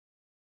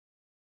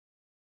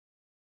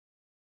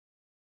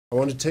I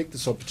want to take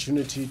this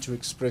opportunity to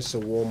express a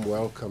warm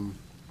welcome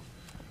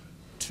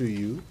to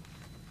you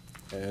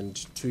and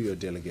to your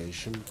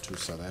delegation to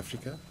South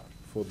Africa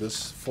for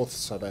this 4th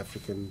South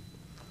African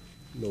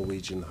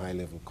Norwegian High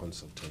Level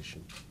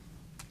Consultation.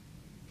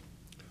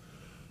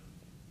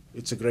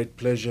 It's a great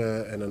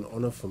pleasure and an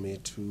honor for me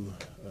to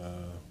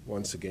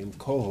once again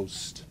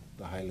co-host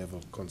the High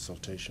Level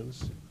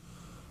Consultations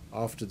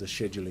after the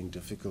scheduling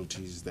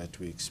difficulties that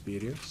we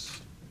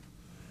experienced.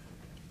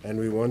 And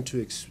we want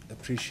to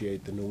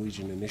appreciate the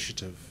Norwegian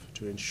initiative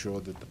to ensure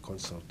that the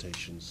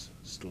consultations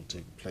still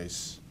take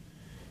place,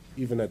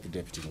 even at the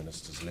Deputy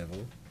Minister's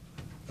level,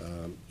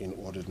 in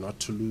order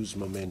not to lose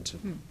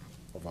momentum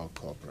of our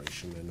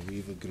cooperation. And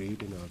we've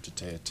agreed in our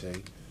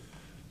tete-a-tete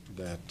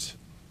that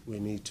we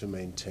need to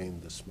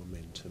maintain this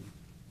momentum.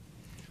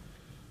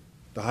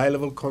 The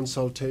high-level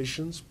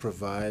consultations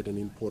provide an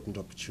important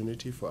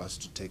opportunity for us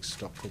to take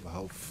stock of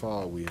how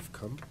far we have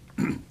come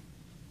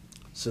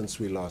since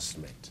we last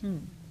met.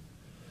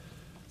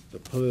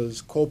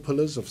 The core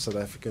pillars of South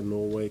Africa and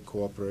Norway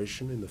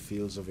cooperation in the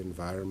fields of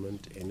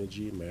environment,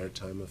 energy,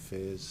 maritime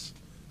affairs,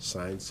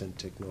 science and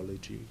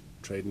technology,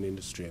 trade and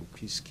industry, and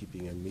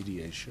peacekeeping and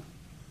mediation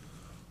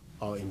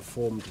are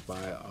informed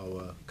by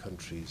our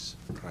country's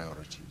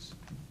priorities.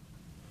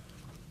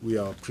 We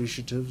are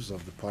appreciative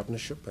of the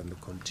partnership and the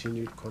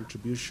continued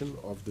contribution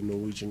of the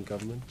Norwegian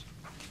government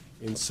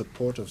in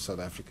support of South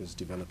Africa's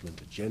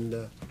development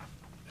agenda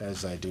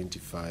as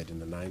identified in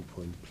the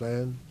 9-point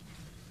plan,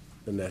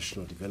 the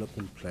National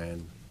Development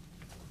Plan,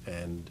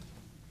 and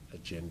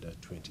Agenda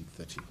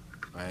 2030.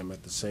 I am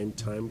at the same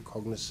time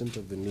cognizant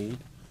of the need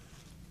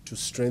to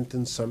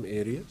strengthen some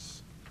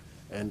areas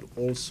and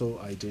also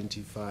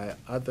identify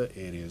other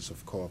areas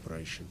of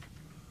cooperation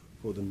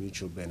for the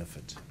mutual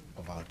benefit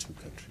of our two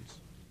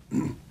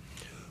countries.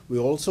 We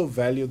also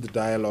value the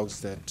dialogues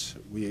that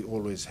we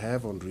always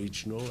have on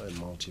regional and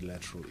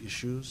multilateral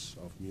issues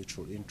of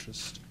mutual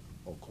interest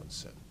or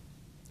concern.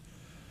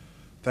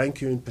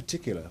 Thank you in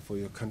particular for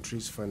your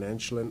country's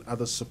financial and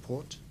other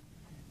support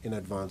in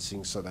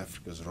advancing South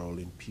Africa's role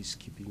in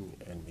peacekeeping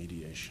and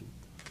mediation,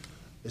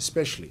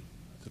 especially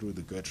through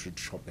the Gertrude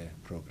Schoppe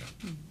program.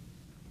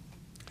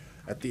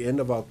 At the end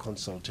of our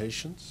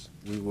consultations,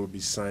 we will be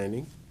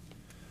signing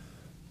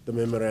the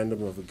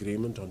Memorandum of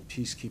Agreement on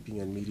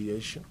Peacekeeping and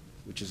Mediation,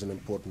 which is an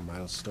important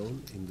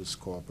milestone in this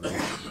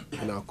cooperation,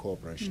 in our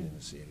cooperation in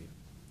this area.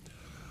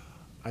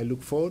 I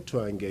look forward to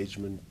our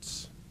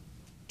engagements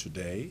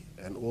today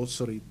and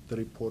also the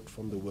report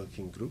from the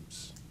working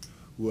groups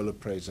who will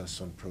appraise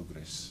us on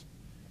progress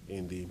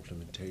in the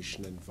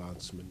implementation and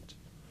advancement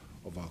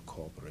of our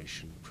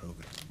cooperation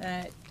program.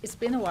 It's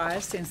been a while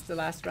since the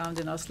last round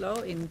in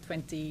Oslo in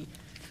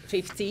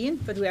 2015,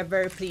 but we are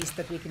very pleased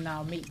that we can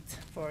now meet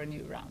for a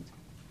new round.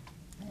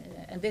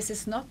 And this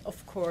is not,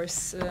 of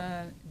course,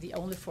 the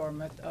only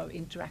format of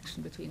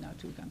interaction between our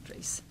two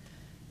countries.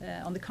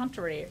 On the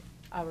contrary,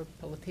 our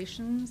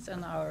politicians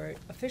and our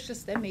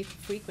officials, they meet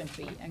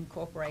frequently and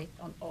cooperate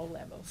on all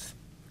levels.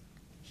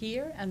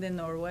 Here and in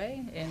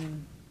Norway,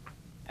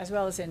 as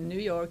well as in New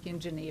York,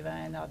 in Geneva,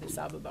 and Addis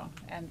Ababa,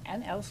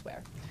 and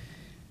elsewhere.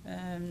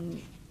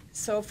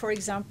 So, for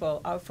example,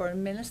 our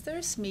foreign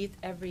ministers meet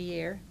every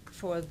year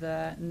for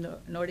the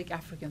Nordic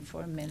African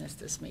Foreign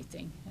Ministers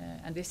meeting.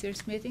 And this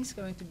year's meeting is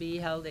going to be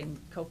held in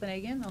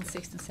Copenhagen on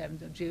 6th and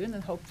 7th of June,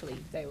 and hopefully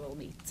they will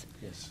meet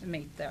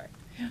there.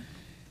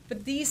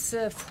 But these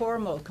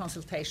formal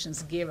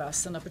consultations give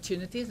us an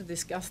opportunity to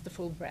discuss the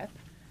full breadth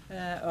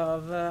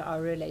of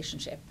our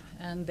relationship,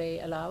 and they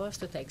allow us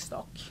to take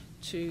stock,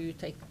 to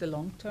take the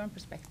long-term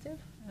perspective,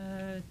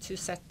 to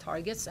set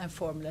targets and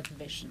formulate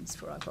visions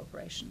for our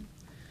cooperation.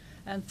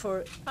 And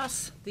for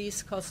us,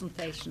 these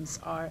consultations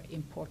are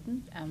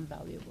important and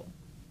valuable.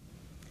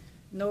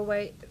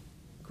 Norway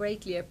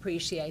greatly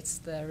appreciates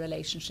the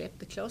relationship,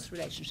 the close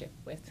relationship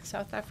with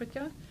South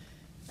Africa,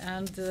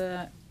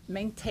 and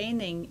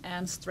maintaining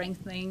and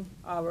strengthening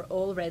our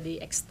already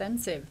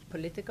extensive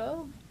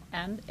political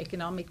and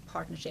economic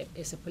partnership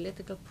is a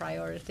political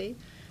priority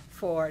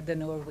for the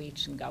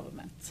Norwegian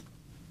government.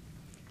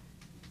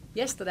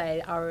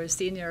 Yesterday, our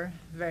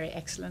very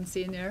excellent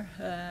senior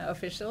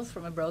officials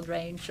from a broad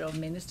range of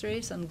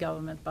ministries and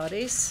government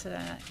bodies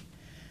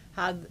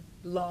had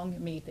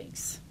long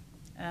meetings.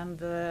 And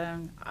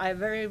I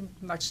very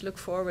much look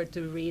forward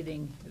to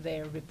reading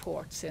their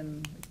reports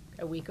in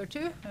a week or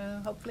two,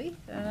 hopefully,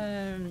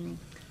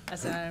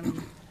 as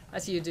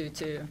you do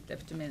to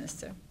Deputy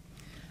Minister.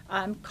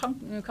 I'm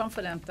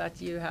confident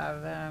that you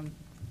have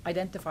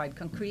identified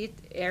concrete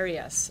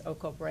areas of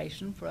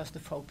cooperation for us to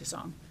focus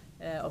on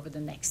over the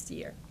next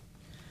year.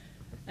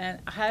 And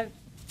I have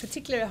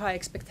particularly high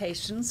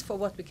expectations for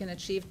what we can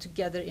achieve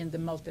together in the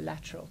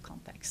multilateral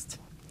context,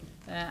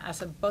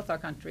 as both our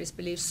countries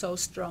believe so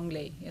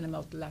strongly in a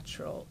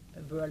multilateral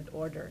world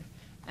order,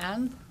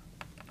 and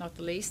not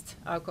the least,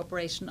 our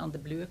cooperation on the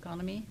blue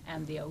economy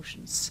and the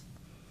oceans.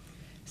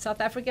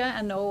 South Africa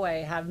and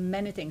Norway have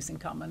many things in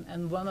common,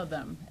 and one of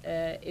them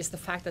is the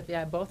fact that we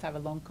both have a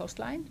long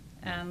coastline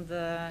and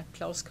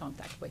close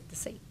contact with the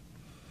sea.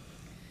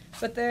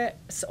 But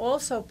there's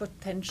also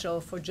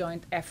potential for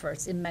joint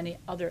efforts in many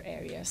other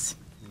areas.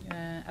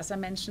 As I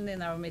mentioned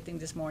in our meeting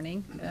this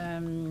morning,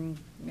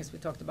 as we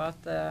talked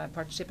about the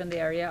partnership in the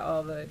area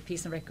of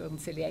peace and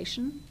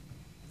reconciliation,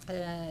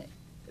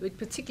 with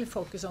particular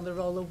focus on the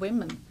role of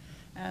women.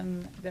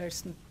 And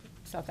there's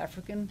South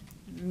African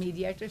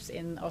mediators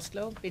in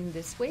Oslo been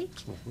this week,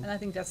 and I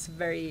think that's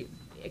very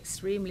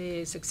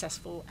extremely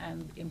successful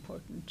and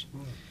important.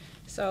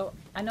 So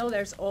I know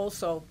there's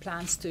also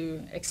plans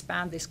to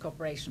expand this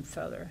cooperation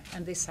further,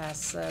 and this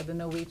has the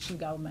Norwegian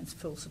government's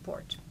full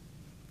support.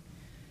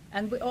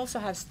 And we also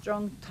have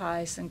strong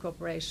ties and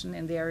cooperation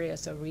in the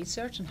areas of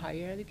research and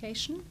higher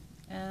education.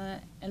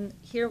 And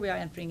here we are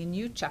entering a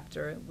new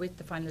chapter with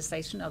the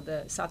finalization of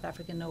the South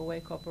African Norway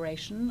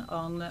cooperation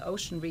on the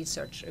ocean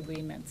research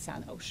agreement,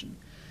 SAN Ocean,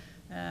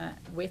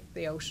 with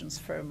the oceans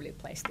firmly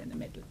placed in the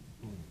middle.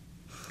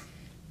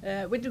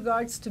 With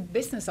regards to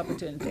business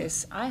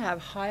opportunities, I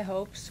have high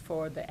hopes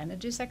for the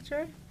energy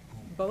sector,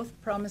 both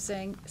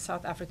promising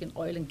South African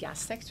oil and gas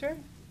sector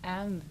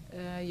and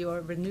your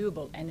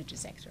renewable energy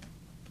sector.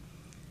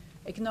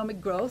 Economic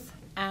growth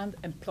and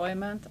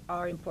employment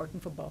are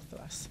important for both of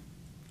us.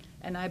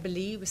 And I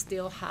believe we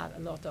still have a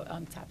lot of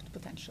untapped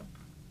potential.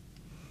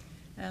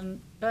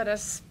 But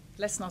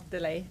let's not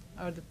delay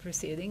the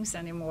proceedings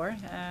anymore.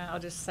 I'll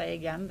just say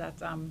again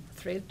that I'm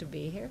thrilled to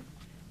be here,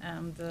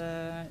 and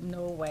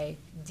Norway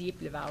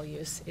deeply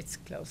values its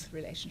close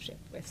relationship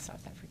with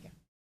South Africa.